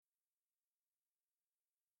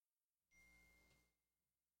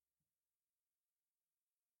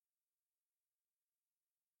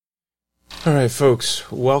All right,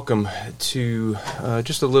 folks, welcome to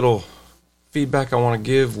just a little feedback I want to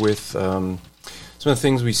give with some of the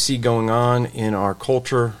things we see going on in our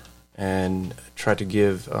culture and try to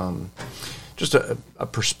give just a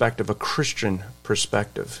perspective, a Christian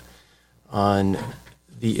perspective on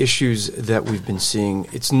the issues that we've been seeing.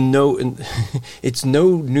 It's no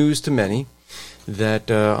news to many that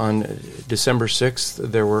on December 6th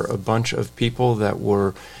there were a bunch of people that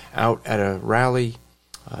were out at a rally.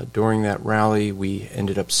 During that rally, we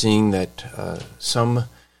ended up seeing that some,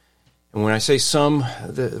 and when I say some,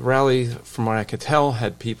 the rally, from what I could tell,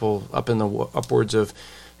 had people up in the upwards of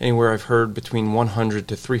anywhere I've heard between 100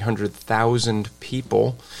 to 300,000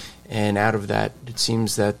 people, and out of that, it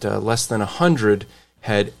seems that less than 100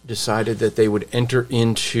 had decided that they would enter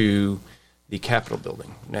into the Capitol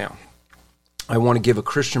building. Now, I want to give a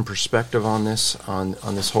Christian perspective on this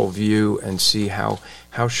whole view and see how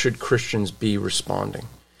should Christians be responding.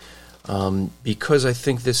 Because I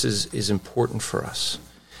think this is important for us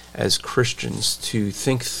as Christians to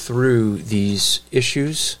think through these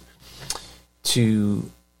issues,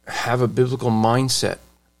 to have a biblical mindset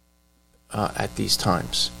at these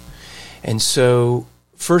times. And so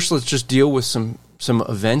first let's just deal with some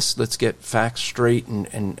events. Let's get facts straight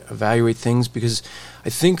and evaluate things, because I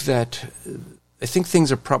think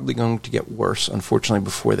things are probably going to get worse, unfortunately,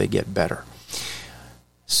 before they get better.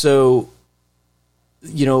 So,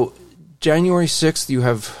 January 6th, you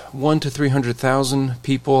have 1 to 300,000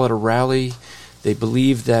 people at a rally. They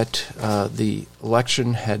believe that the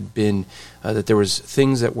election had been, that there was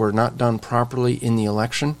things that were not done properly in the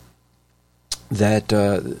election, that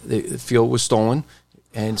they feel was stolen,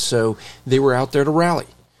 and so they were out there to rally.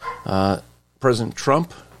 President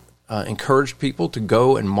Trump encouraged people to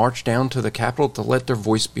go and march down to the Capitol to let their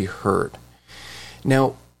voice be heard.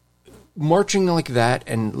 Now, marching like that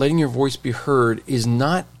and letting your voice be heard is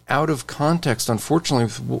not out of context,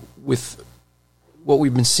 unfortunately, with what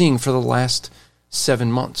we've been seeing for the last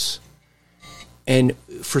 7 months. And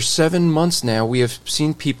for 7 months now, we have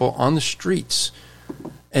seen people on the streets,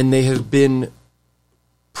 and they have been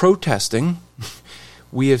protesting.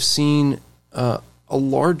 We have seen a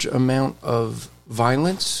large amount of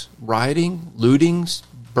violence, rioting, lootings,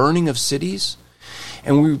 burning of cities.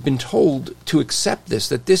 And we've been told to accept this,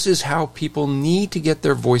 that this is how people need to get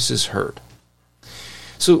their voices heard.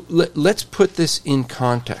 So let's put this in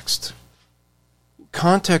context.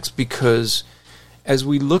 Context, because as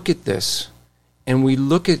we look at this and we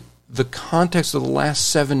look at the context of the last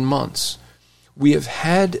 7 months, we have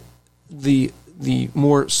had the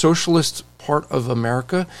more socialist part of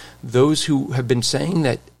America, those who have been saying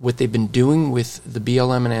that what they've been doing with the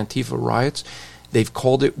BLM and Antifa riots, they've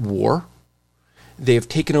called it war. They have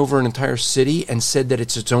taken over an entire city and said that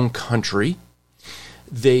it's its own country.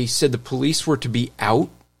 They said the police were to be out.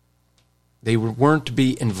 They weren't to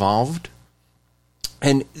be involved.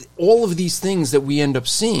 And all of these things that we end up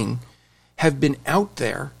seeing have been out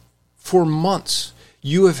there for months.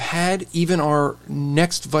 You have had even our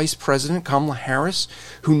next vice president, Kamala Harris,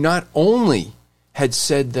 who not only had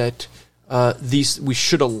said that we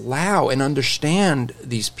should allow and understand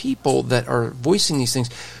these people that are voicing these things,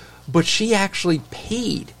 but she actually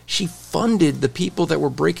paid. She funded the people that were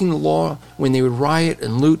breaking the law when they would riot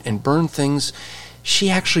and loot and burn things. She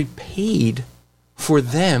actually paid for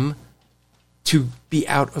them to be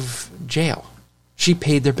out of jail. She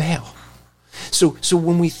paid their bail. So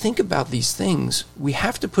when we think about these things, we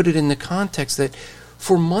have to put it in the context that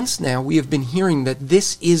for months now we have been hearing that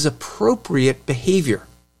this is appropriate behavior.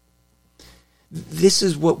 This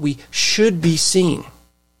is what we should be seeing.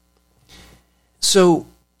 So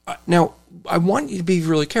now, I want you to be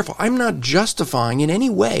really careful. I'm not justifying in any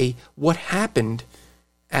way what happened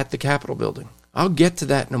at the Capitol building. I'll get to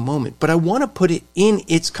that in a moment. But I want to put it in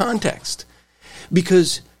its context.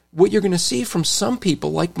 Because what you're going to see from some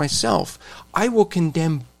people like myself, I will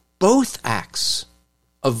condemn both acts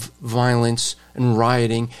of violence and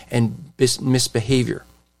rioting and misbehavior.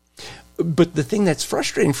 But the thing that's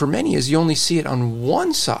frustrating for many is you only see it on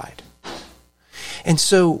one side. And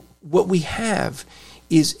so what we have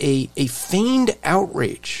is a feigned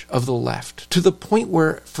outrage of the left, to the point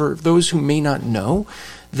where, for those who may not know,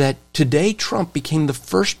 that today Trump became the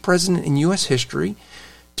first president in U.S. history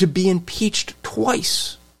to be impeached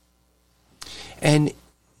twice. And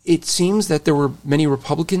it seems that there were many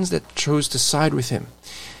Republicans that chose to side with him.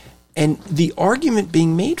 And the argument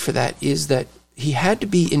being made for that is that he had to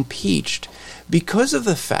be impeached because of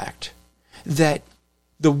the fact that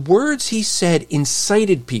the words he said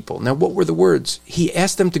incited people. Now, what were the words? He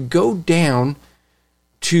asked them to go down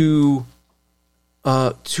to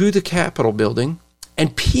the Capitol building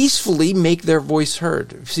and peacefully make their voice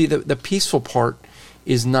heard. See, the peaceful part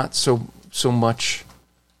is not so much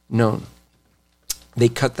known. They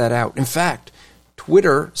cut that out. In fact,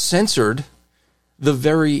 Twitter censored the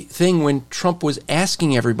very thing when Trump was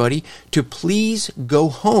asking everybody to please go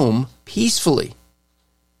home peacefully.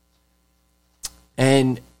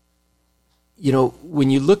 And, when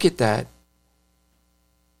you look at that,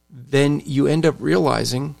 then you end up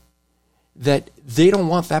realizing that they don't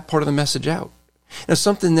want that part of the message out. Now,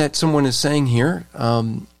 something that someone is saying here,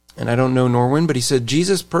 and I don't know Norwin, but he said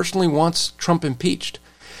Jesus personally wants Trump impeached.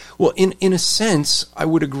 Well, in a sense, I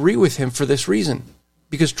would agree with him for this reason,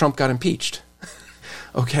 because Trump got impeached.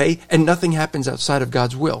 Okay? And nothing happens outside of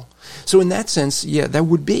God's will. So in that sense, yeah, that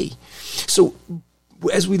would be. So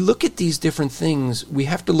as we look at these different things, we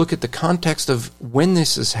have to look at the context of when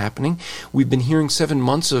this is happening. We've been hearing 7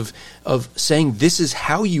 months of saying this is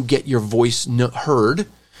how you get your voice heard.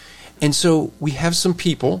 And so we have some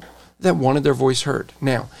people that wanted their voice heard.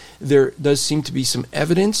 Now, there does seem to be some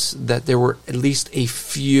evidence that there were at least a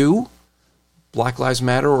few Black Lives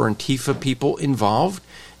Matter or Antifa people involved.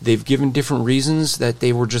 They've given different reasons that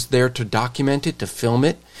they were just there to document it, to film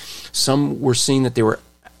it. Some were seeing that they were,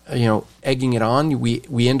 egging it on.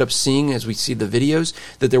 We end up seeing, as we see the videos,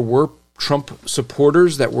 that there were Trump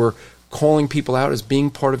supporters that were calling people out as being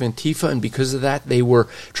part of Antifa, and because of that, they were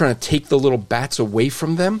trying to take the little bats away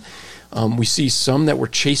from them. We see some that were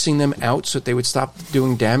chasing them out so that they would stop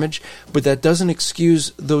doing damage, but that doesn't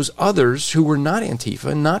excuse those others who were not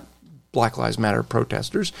Antifa, not Black Lives Matter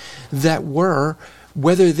protesters, that were,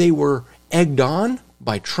 whether they were egged on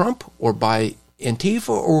by Trump or by Antifa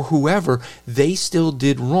or whoever, they still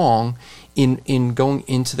did wrong in going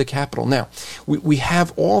into the Capitol. Now, we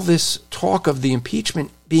have all this talk of the impeachment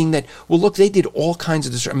being that, well, look, they did all kinds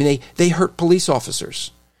of destruction. I mean, they hurt police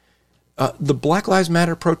officers. The Black Lives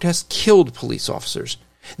Matter protests killed police officers.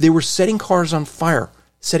 They were setting cars on fire,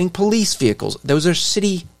 setting police vehicles. Those are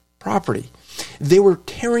city property. They were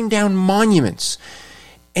tearing down monuments.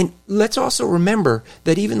 And let's also remember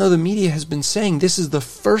that even though the media has been saying this is the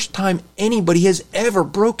first time anybody has ever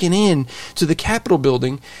broken in to the Capitol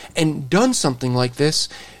building and done something like this,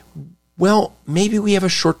 well, maybe we have a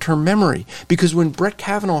short-term memory, because when Brett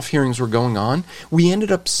Kavanaugh hearings were going on, we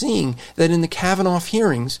ended up seeing that in the Kavanaugh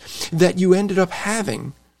hearings that you ended up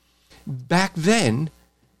having, back then,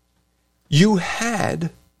 you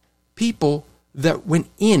had people that went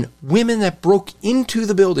in, women that broke into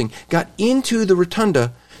the building, got into the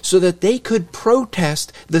rotunda so that they could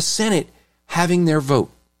protest the Senate having their vote.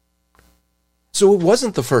 So it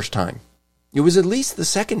wasn't the first time. It was at least the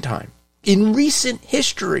second time in recent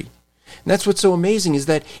history. And that's what's so amazing, is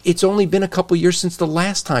that it's only been a couple years since the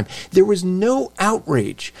last time. There was no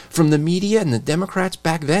outrage from the media and the Democrats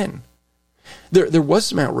back then. There was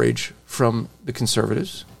some outrage from the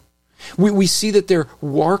conservatives. We see that there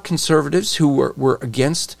were conservatives who were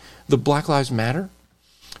against the Black Lives Matter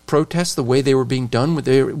protests, the way they were being done,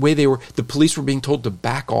 the police were being told to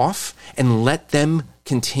back off and let them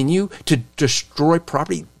continue to destroy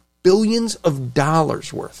property, billions of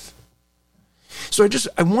dollars worth. So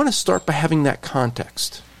I want to start by having that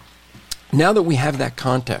context. Now that we have that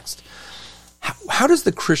context, how does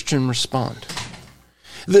the Christian respond?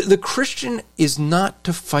 The Christian is not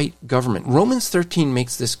to fight government. Romans 13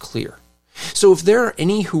 makes this clear. So if there are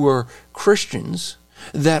any who are Christians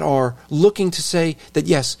that are looking to say that,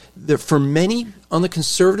 yes, for many on the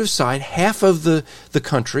conservative side, half of the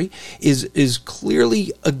country is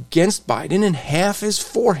clearly against Biden and half is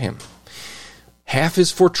for him. Half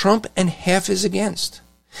is for Trump and half is against.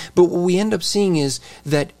 But what we end up seeing is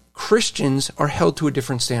that Christians are held to a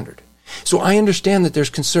different standard. So I understand that there's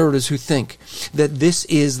conservatives who think that this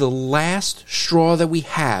is the last straw that we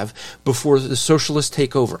have before the socialists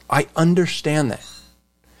take over. I understand that.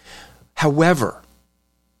 However,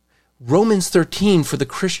 Romans 13 for the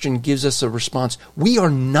Christian gives us a response. We are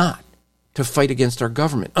not to fight against our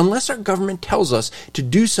government unless our government tells us to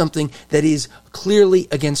do something that is clearly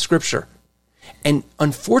against Scripture. And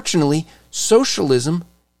unfortunately, socialism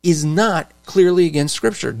is not clearly against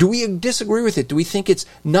Scripture. Do we disagree with it? Do we think it's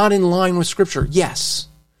not in line with Scripture? Yes.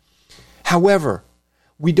 However,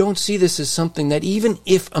 we don't see this as something that even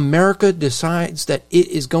if America decides that it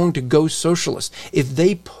is going to go socialist, if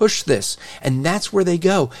they push this and that's where they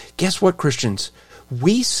go, guess what, Christians?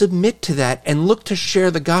 We submit to that and look to share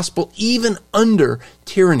the gospel even under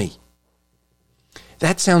tyranny.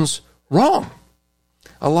 That sounds wrong.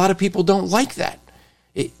 A lot of people don't like that.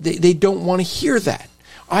 They don't want to hear that.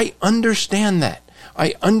 I understand that.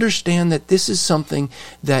 I understand that this is something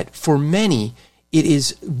that for many, it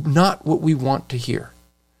is not what we want to hear.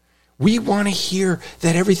 We want to hear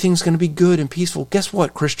that everything's going to be good and peaceful. Guess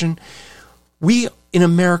what, Christian? We in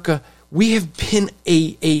America, we have been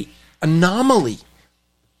a anomaly.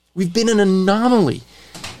 We've been an anomaly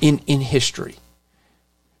in history.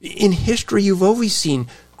 In history, you've always seen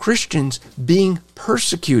Christians being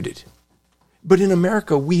persecuted. But in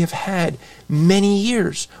America, we have had many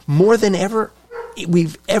years, more than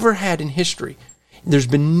we've ever had in history. There's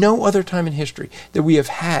been no other time in history that we have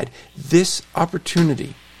had this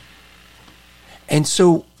opportunity. And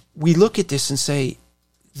so we look at this and say,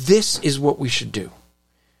 this is what we should do.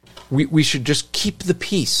 We should just keep the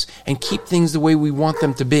peace and keep things the way we want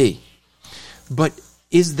them to be. But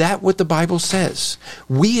is that what the Bible says?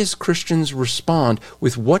 We as Christians respond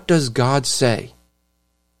with, what does God say?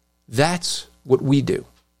 That's what we do.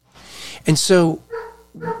 And so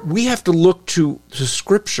we have to look to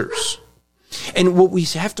scriptures. And what we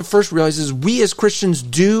have to first realize is we as Christians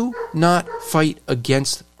do not fight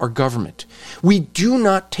against our government. We do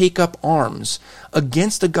not take up arms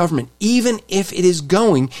against the government, even if it is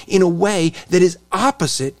going in a way that is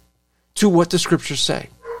opposite to what the scriptures say.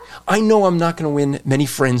 I know I'm not going to win many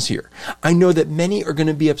friends here. I know that many are going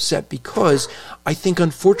to be upset because I think,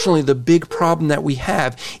 unfortunately, the big problem that we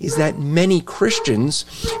have is that many Christians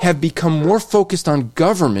have become more focused on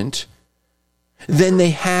government than they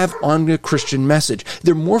have on the Christian message.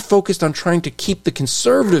 They're more focused on trying to keep the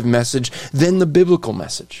conservative message than the biblical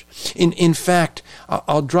message. In fact,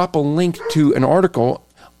 I'll drop a link to an article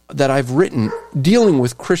that I've written dealing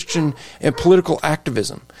with Christian and political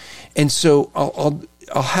activism. And so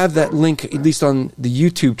I'll have that link at least on the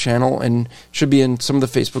YouTube channel and should be in some of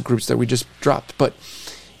the Facebook groups that we just dropped. But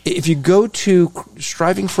if you go to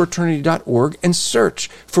strivingforeternity.org and search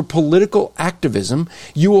for political activism,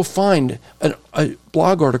 you will find a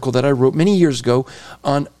blog article that I wrote many years ago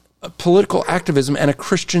on political activism and a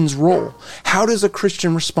Christian's role. How does a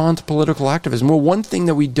Christian respond to political activism? Well, one thing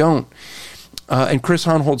that we don't, and Chris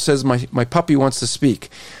Honhold says my puppy wants to speak.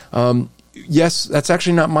 Yes, that's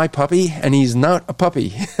actually not my puppy, and he's not a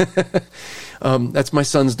puppy. That's my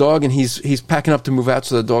son's dog, and he's packing up to move out,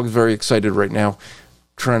 so the dog's very excited right now,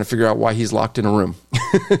 trying to figure out why he's locked in a room.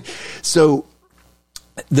 So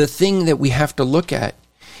the thing that we have to look at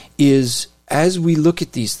is, as we look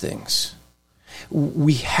at these things,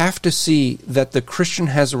 we have to see that the Christian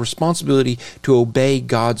has a responsibility to obey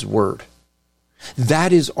God's word.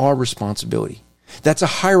 That is our responsibility. That's a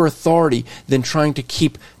higher authority than trying to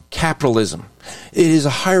keep capitalism. It is a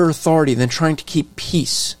higher authority than trying to keep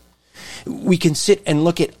peace. We can sit and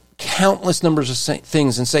look at countless numbers of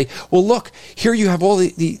things and say, well, look, here you have all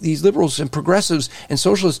these liberals and progressives and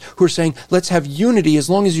socialists who are saying, let's have unity as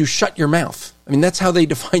long as you shut your mouth. I mean, that's how they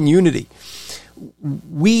define unity.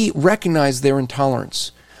 We recognize their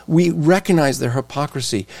intolerance. We recognize their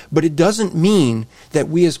hypocrisy, but it doesn't mean that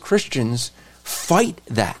we as Christians fight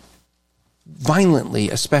that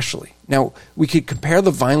violently, especially. Now, we could compare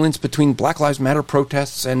the violence between Black Lives Matter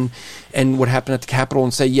protests and what happened at the Capitol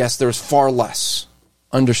and say, yes, there's far less.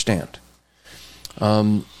 Understand.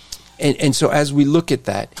 And so as we look at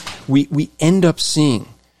that, we end up seeing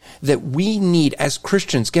that we need, as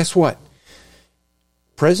Christians, guess what?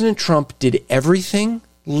 President Trump did everything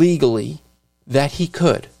legally that he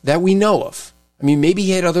could, that we know of. I mean, maybe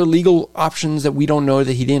he had other legal options that we don't know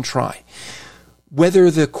that he didn't try.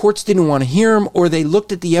 Whether the courts didn't want to hear him or they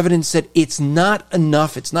looked at the evidence and said, it's not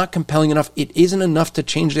enough, it's not compelling enough, it isn't enough to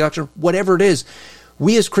change the election, whatever it is,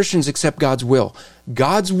 we as Christians accept God's will.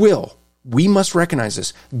 God's will, we must recognize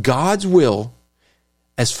this, God's will,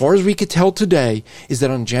 as far as we could tell today, is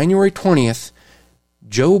that on January 20th,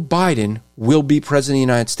 Joe Biden will be president of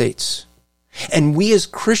the United States. And we as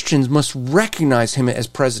Christians must recognize him as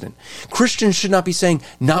president. Christians should not be saying,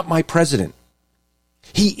 not my president.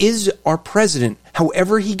 He is our president,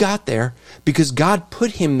 however he got there, because God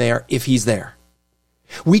put him there if he's there.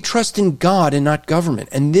 We trust in God and not government.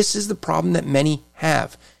 And this is the problem that many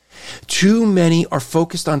have. Too many are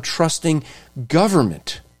focused on trusting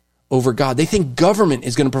government over God. They think government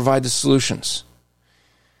is going to provide the solutions.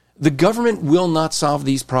 The government will not solve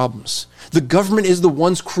these problems. The government is the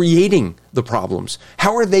ones creating the problems.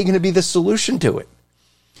 How are they going to be the solution to it?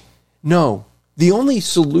 No. The only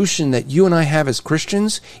solution that you and I have as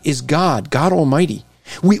Christians is God, God Almighty.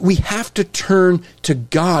 We have to turn to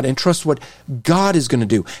God and trust what God is going to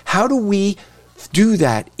do. How do we do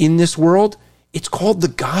that in this world? It's called the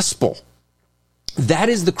gospel. That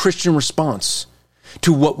is the Christian response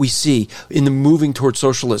to what we see in the moving towards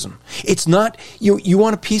socialism. It's not, you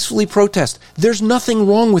want to peacefully protest. There's nothing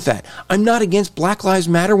wrong with that. I'm not against Black Lives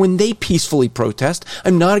Matter when they peacefully protest.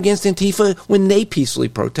 I'm not against Antifa when they peacefully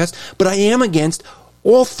protest. But I am against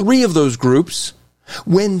all three of those groups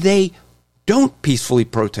When they don't peacefully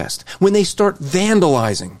protest, when they start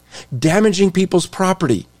vandalizing, damaging people's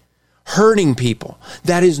property, hurting people,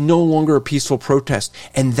 that is no longer a peaceful protest,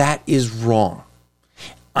 and that is wrong.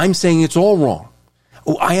 I'm saying it's all wrong.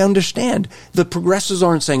 Oh, I understand. The progressives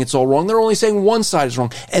aren't saying it's all wrong. They're only saying one side is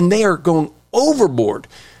wrong, and they are going overboard.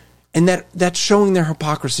 And that's showing their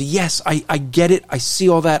hypocrisy. Yes, I get it. I see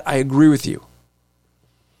all that. I agree with you.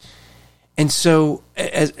 And so,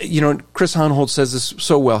 as you know, Chris Honnold says this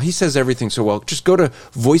so well. He says everything so well. Just go to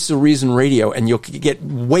Voice of Reason Radio and you'll get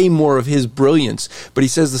way more of his brilliance. But he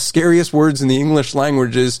says the scariest words in the English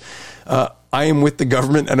language is, I am with the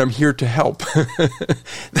government and I'm here to help.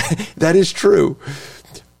 That is true.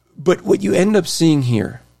 But what you end up seeing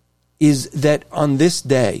here is that on this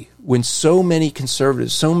day, when so many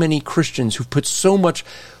conservatives, so many Christians who put so much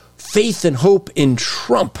faith and hope in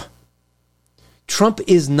Trump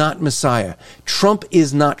is not Messiah. Trump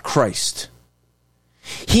is not Christ.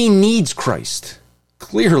 He needs Christ,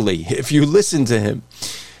 clearly, if you listen to him.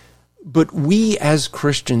 But we as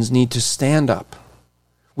Christians need to stand up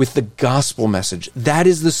with the gospel message. That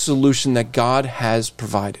is the solution that God has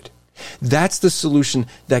provided. That's the solution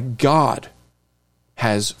that God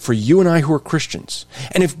has for you and I who are Christians.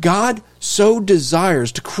 And if God so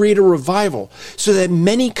desires to create a revival so that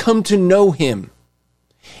many come to know him,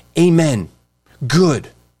 amen. Good.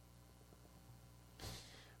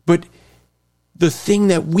 But the thing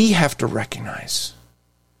that we have to recognize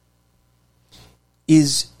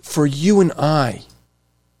is for you and I,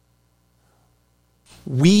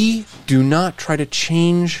 we do not try to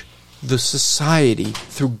change the society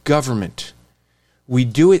through government. We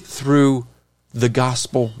do it through the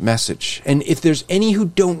gospel message. And if there's any who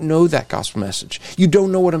don't know that gospel message, you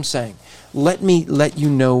don't know what I'm saying, let me let you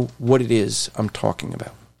know what it is I'm talking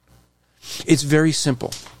about. It's very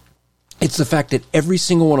simple. It's the fact that every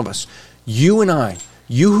single one of us, you and I,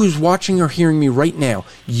 you who's watching or hearing me right now,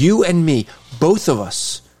 you and me, both of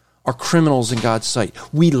us are criminals in God's sight.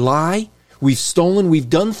 We lie, we've stolen,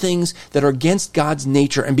 we've done things that are against God's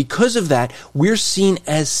nature. And because of that, we're seen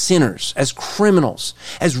as sinners, as criminals,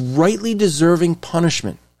 as rightly deserving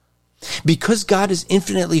punishment. Because God is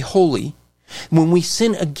infinitely holy, when we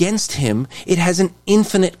sin against him, it has an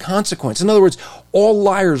infinite consequence. In other words, all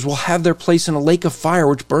liars will have their place in a lake of fire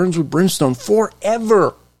which burns with brimstone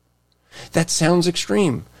forever. That sounds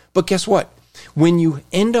extreme. But guess what? When you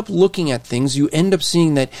end up looking at things, you end up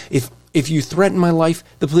seeing that if you threaten my life,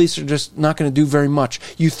 the police are just not going to do very much.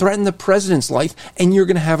 You threaten the president's life, and you're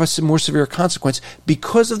going to have a more severe consequence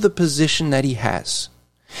because of the position that he has.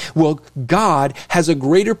 Well, God has a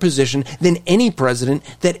greater position than any president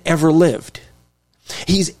that ever lived.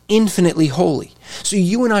 He's infinitely holy. So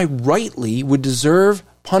you and I rightly would deserve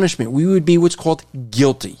punishment. We would be what's called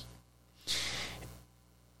guilty.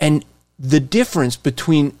 And the difference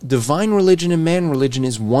between divine religion and man religion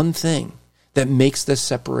is one thing that makes this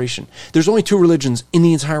separation. There's only two religions in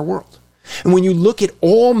the entire world. And when you look at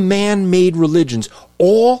all man-made religions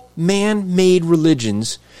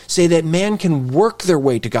say that man can work their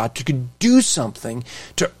way to God, to do something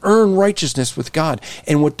to earn righteousness with God.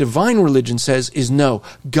 And what divine religion says is no,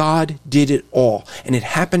 God did it all. And it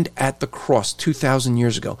happened at the cross 2,000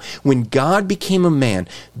 years ago. When God became a man,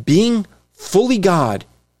 being fully God,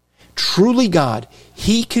 truly God,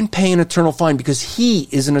 he can pay an eternal fine because he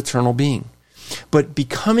is an eternal being. But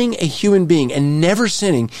becoming a human being and never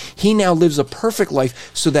sinning, he now lives a perfect life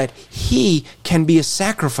so that he can be a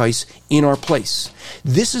sacrifice in our place.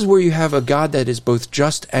 This is where you have a God that is both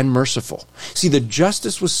just and merciful. See, the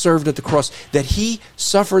justice was served at the cross, that he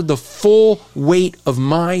suffered the full weight of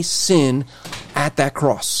my sin at that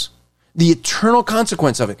cross. The eternal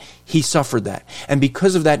consequence of it, he suffered that. And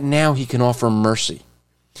because of that, now he can offer mercy.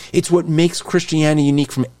 It's what makes Christianity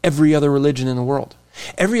unique from every other religion in the world.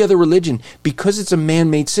 Every other religion, because it's a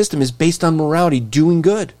man-made system, is based on morality, doing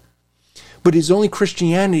good. But it's only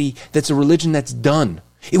Christianity that's a religion that's done.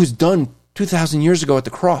 It was done 2,000 years ago at the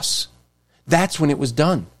cross. That's when it was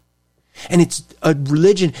done. And it's a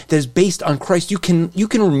religion that is based on Christ. You can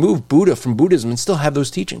remove Buddha from Buddhism and still have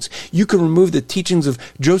those teachings. You can remove the teachings of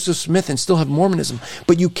Joseph Smith and still have Mormonism.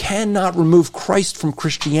 But you cannot remove Christ from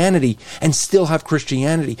Christianity and still have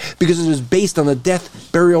Christianity, because it is based on the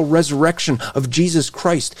death, burial, resurrection of Jesus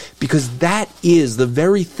Christ, because that is the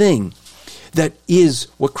very thing that is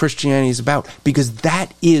what Christianity is about, because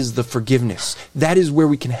that is the forgiveness. That is where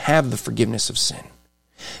we can have the forgiveness of sin.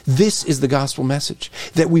 This is the gospel message,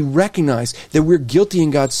 that we recognize that we're guilty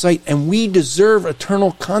in God's sight and we deserve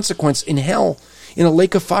eternal consequence in hell, in a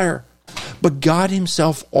lake of fire. But God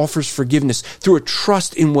himself offers forgiveness through a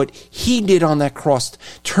trust in what he did on that cross.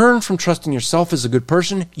 Turn from trusting yourself as a good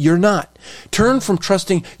person. You're not. Turn from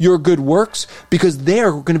trusting your good works, because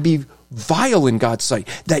they're going to be vile in God's sight.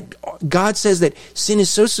 That God says that sin is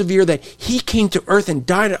so severe that he came to earth and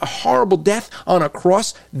died a horrible death on a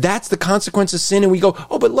cross. That's the consequence of sin. And we go,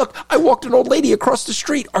 oh, but look, I walked an old lady across the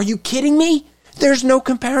street. Are you kidding me? There's no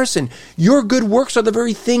comparison. Your good works are the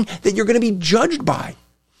very thing that you're going to be judged by.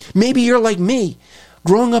 Maybe you're like me,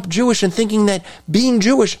 growing up Jewish and thinking that being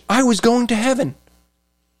Jewish, I was going to heaven.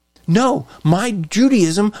 No, my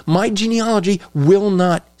Judaism, my genealogy will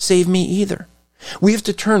not save me either. We have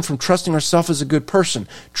to turn from trusting ourselves as a good person,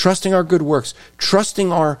 trusting our good works,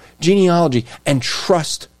 trusting our genealogy, and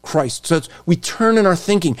trust Christ. So we turn in our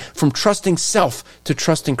thinking from trusting self to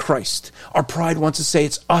trusting Christ. Our pride wants to say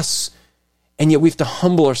it's us, and yet we have to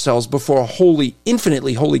humble ourselves before a holy,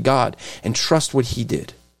 infinitely holy God and trust what he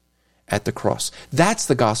did at the cross. That's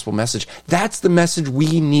the gospel message. That's the message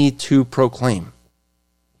we need to proclaim.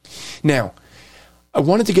 Now, I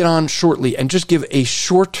wanted to get on shortly and just give a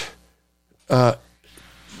short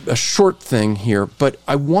thing here, but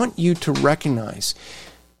I want you to recognize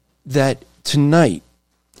that tonight,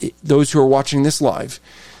 those who are watching this live,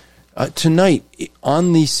 tonight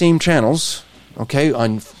on the same channels, okay,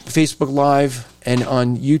 on Facebook Live and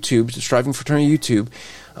on YouTube, Striving for Eternity YouTube,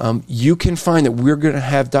 you can find that we're going to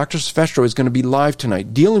have Dr. Silvestro is going to be live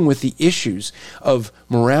tonight dealing with the issues of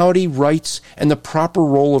morality, rights, and the proper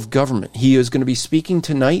role of government. He is going to be speaking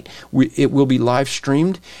tonight. It will be live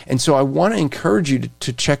streamed. And so I want to encourage you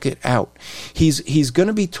to check it out. He's going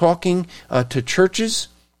to be talking to churches,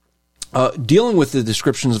 dealing with the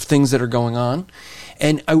descriptions of things that are going on.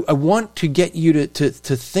 And I want to get you to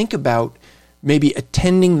think about maybe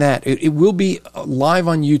attending that. It will be live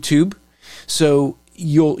on YouTube. So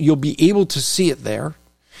you'll be able to see it there.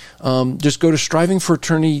 Just go to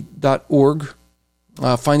strivingforeternity.org,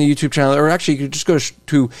 find the YouTube channel, or actually you could just go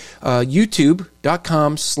to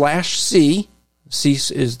youtube.com/C, C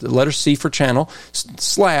is the letter C for channel, /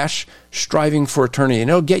 Striving for Eternity, and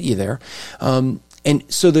it'll get you there. And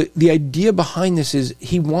so the idea behind this is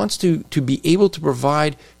he wants to be able to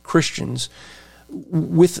provide Christians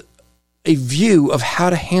with a view of how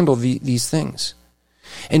to handle these things.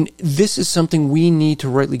 And this is something we need to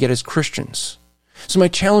rightly get as Christians. So my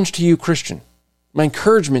challenge to you, Christian, my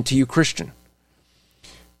encouragement to you, Christian,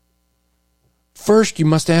 first you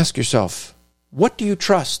must ask yourself, what do you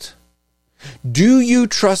trust? Do you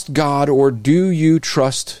trust God or do you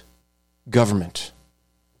trust government?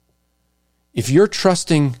 If you're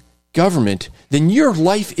trusting government, then your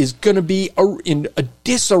life is going to be in a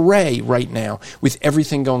disarray right now with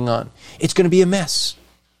everything going on. It's going to be a mess.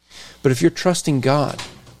 But if you're trusting God,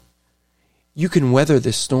 you can weather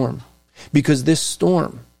this storm, because this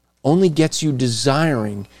storm only gets you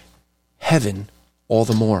desiring heaven all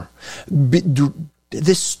the more.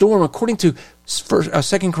 This storm, according to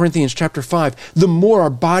 2 Corinthians chapter 5, the more our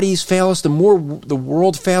bodies fail us, the more the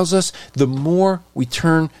world fails us, the more we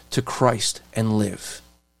turn to Christ and live.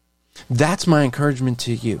 That's my encouragement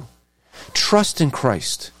to you. Trust in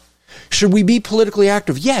Christ. Should we be politically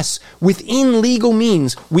active? Yes, within legal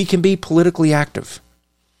means, we can be politically active.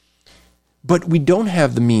 But we don't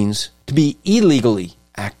have the means to be illegally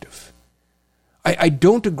active. I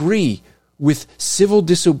don't agree with civil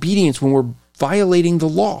disobedience when we're violating the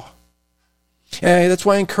law. That's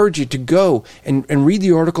why I encourage you to go and read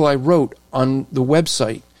the article I wrote on the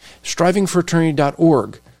website,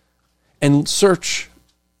 strivingforeternity.org, and search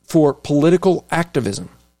for political activism.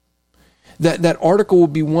 That article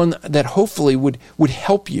would be one that hopefully would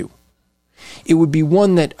help you. It would be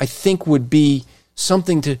one that I think would be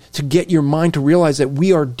something to get your mind to realize that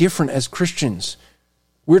we are different as Christians.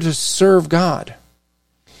 We're to serve God.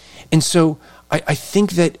 And so I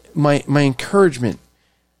think that my encouragement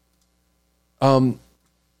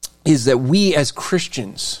is that we as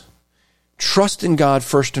Christians trust in God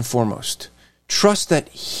first and foremost. Trust that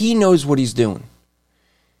he knows what he's doing.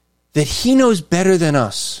 That he knows better than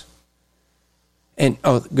us. And,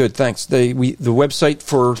 oh, good, thanks. The website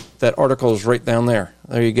for that article is right down there.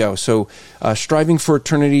 There you go. So,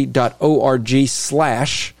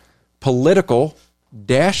 strivingforeternity.org/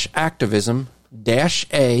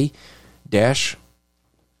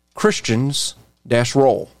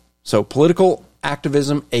 political-activism-a-Christians-role. So, political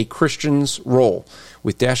activism, a Christian's role,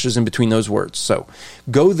 with dashes in between those words. So,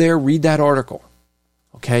 go there, read that article.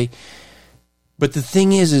 Okay? But the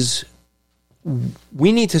thing is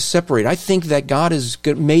we need to separate. I think that God is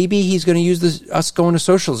good. Maybe he's going to use us going to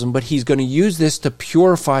socialism, but he's going to use this to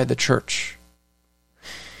purify the church.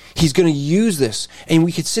 He's going to use this. And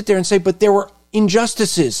we could sit there and say, but there were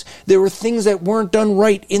injustices. There were things that weren't done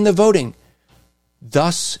right in the voting.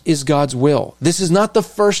 Thus is God's will. This is not the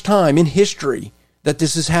first time in history that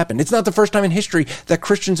this has happened. It's not the first time in history that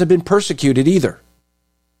Christians have been persecuted either.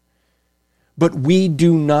 But we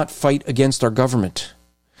do not fight against our government.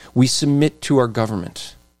 We submit to our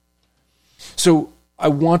government. So I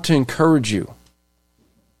want to encourage you.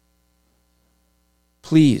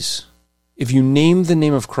 Please, if you name the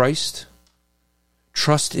name of Christ,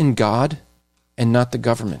 trust in God and not the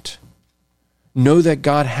government. Know that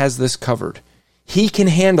God has this covered. He can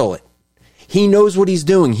handle it. He knows what he's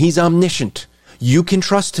doing. He's omniscient. You can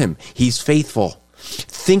trust him. He's faithful.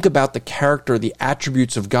 Think about the character, the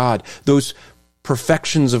attributes of God, those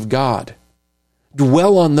perfections of God.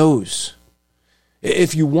 Dwell on those.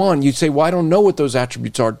 If you want, you'd say, well, I don't know what those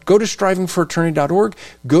attributes are. Go to strivingforeternity.org,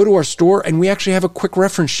 go to our store, and we actually have a quick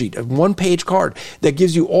reference sheet, a one-page card that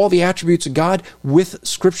gives you all the attributes of God with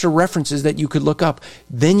scripture references that you could look up.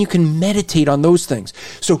 Then you can meditate on those things.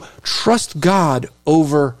 So trust God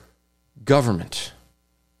over government.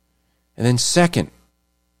 And then second,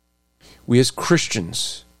 we as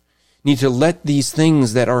Christians need to let these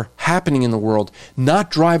things that are happening in the world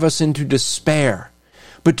not drive us into despair,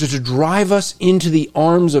 but to drive us into the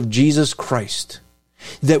arms of Jesus Christ,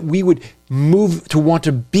 that we would move to want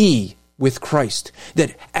to be with Christ,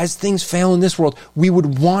 that as things fail in this world, we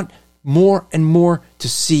would want more and more to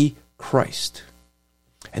see Christ.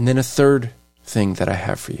 And then a third thing that I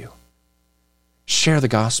have for you. Share the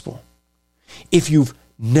gospel. If you've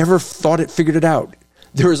never thought it, figured it out,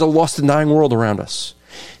 there is a lost and dying world around us.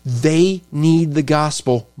 They need the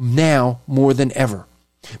gospel now more than ever.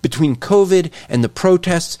 Between COVID and the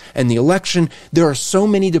protests and the election, there are so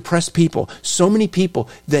many depressed people, so many people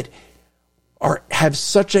that have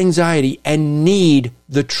such anxiety and need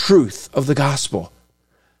the truth of the gospel.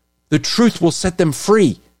 The truth will set them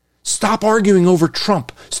free. Stop arguing over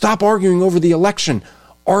Trump. Stop arguing over the election.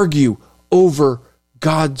 Argue over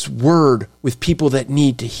God's word with people that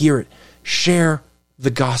need to hear it. Share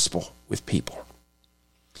the gospel with people.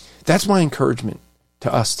 That's my encouragement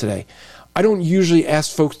to us today. I don't usually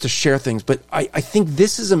ask folks to share things, but I think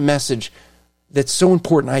this is a message that's so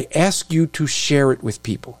important. I ask you to share it with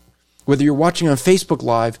people. Whether you're watching on Facebook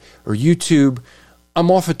Live or YouTube, I'm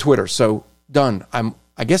off of Twitter, so done.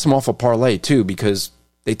 I guess I'm off of Parlay too, because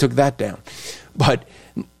they took that down. But,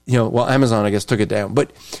 Amazon, I guess, took it down.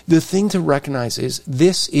 But the thing to recognize is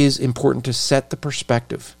this is important to set the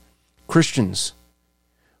perspective. Christians,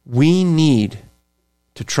 we need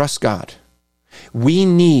to trust God. We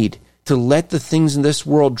need to let the things in this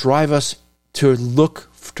world drive us to look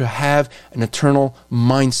to have an eternal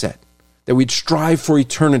mindset, that we'd strive for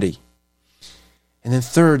eternity. And then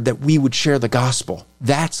third, that we would share the gospel.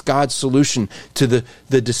 That's God's solution to the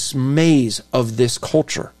dismays of this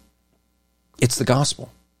culture. It's the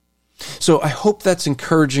gospel. So I hope that's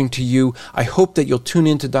encouraging to you. I hope that you'll tune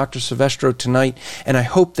in to Dr. Silvestro tonight, and I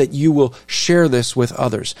hope that you will share this with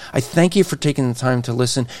others. I thank you for taking the time to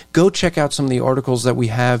listen. Go check out some of the articles that we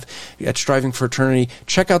have at Striving for Eternity.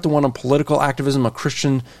 Check out the one on political activism, a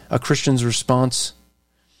Christian's response.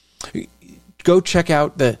 Go check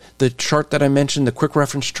out the chart that I mentioned, the quick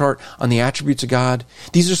reference chart on the attributes of God.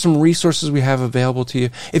 These are some resources we have available to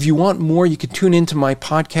you. If you want more, you can tune into my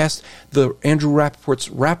podcast, the Andrew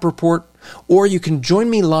Rappaport's Rap Report, or you can join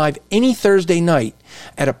me live any Thursday night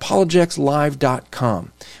at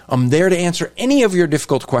apologeticslive.com. I'm there to answer any of your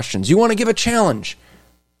difficult questions. You want to give a challenge?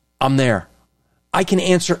 I'm there. I can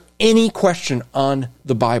answer any question on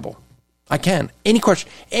the Bible. I can. Any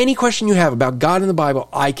question you have about God and the Bible,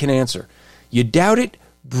 I can answer. You doubt it?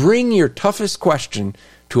 Bring your toughest question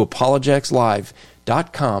to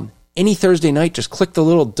apologeticslive.com. Any Thursday night, just click the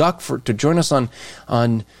little duck to join us on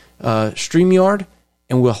StreamYard,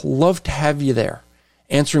 and we'll love to have you there,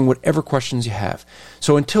 answering whatever questions you have.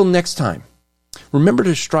 So until next time, remember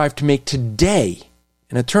to strive to make today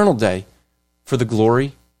an eternal day for the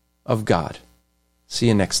glory of God. See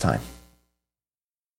you next time.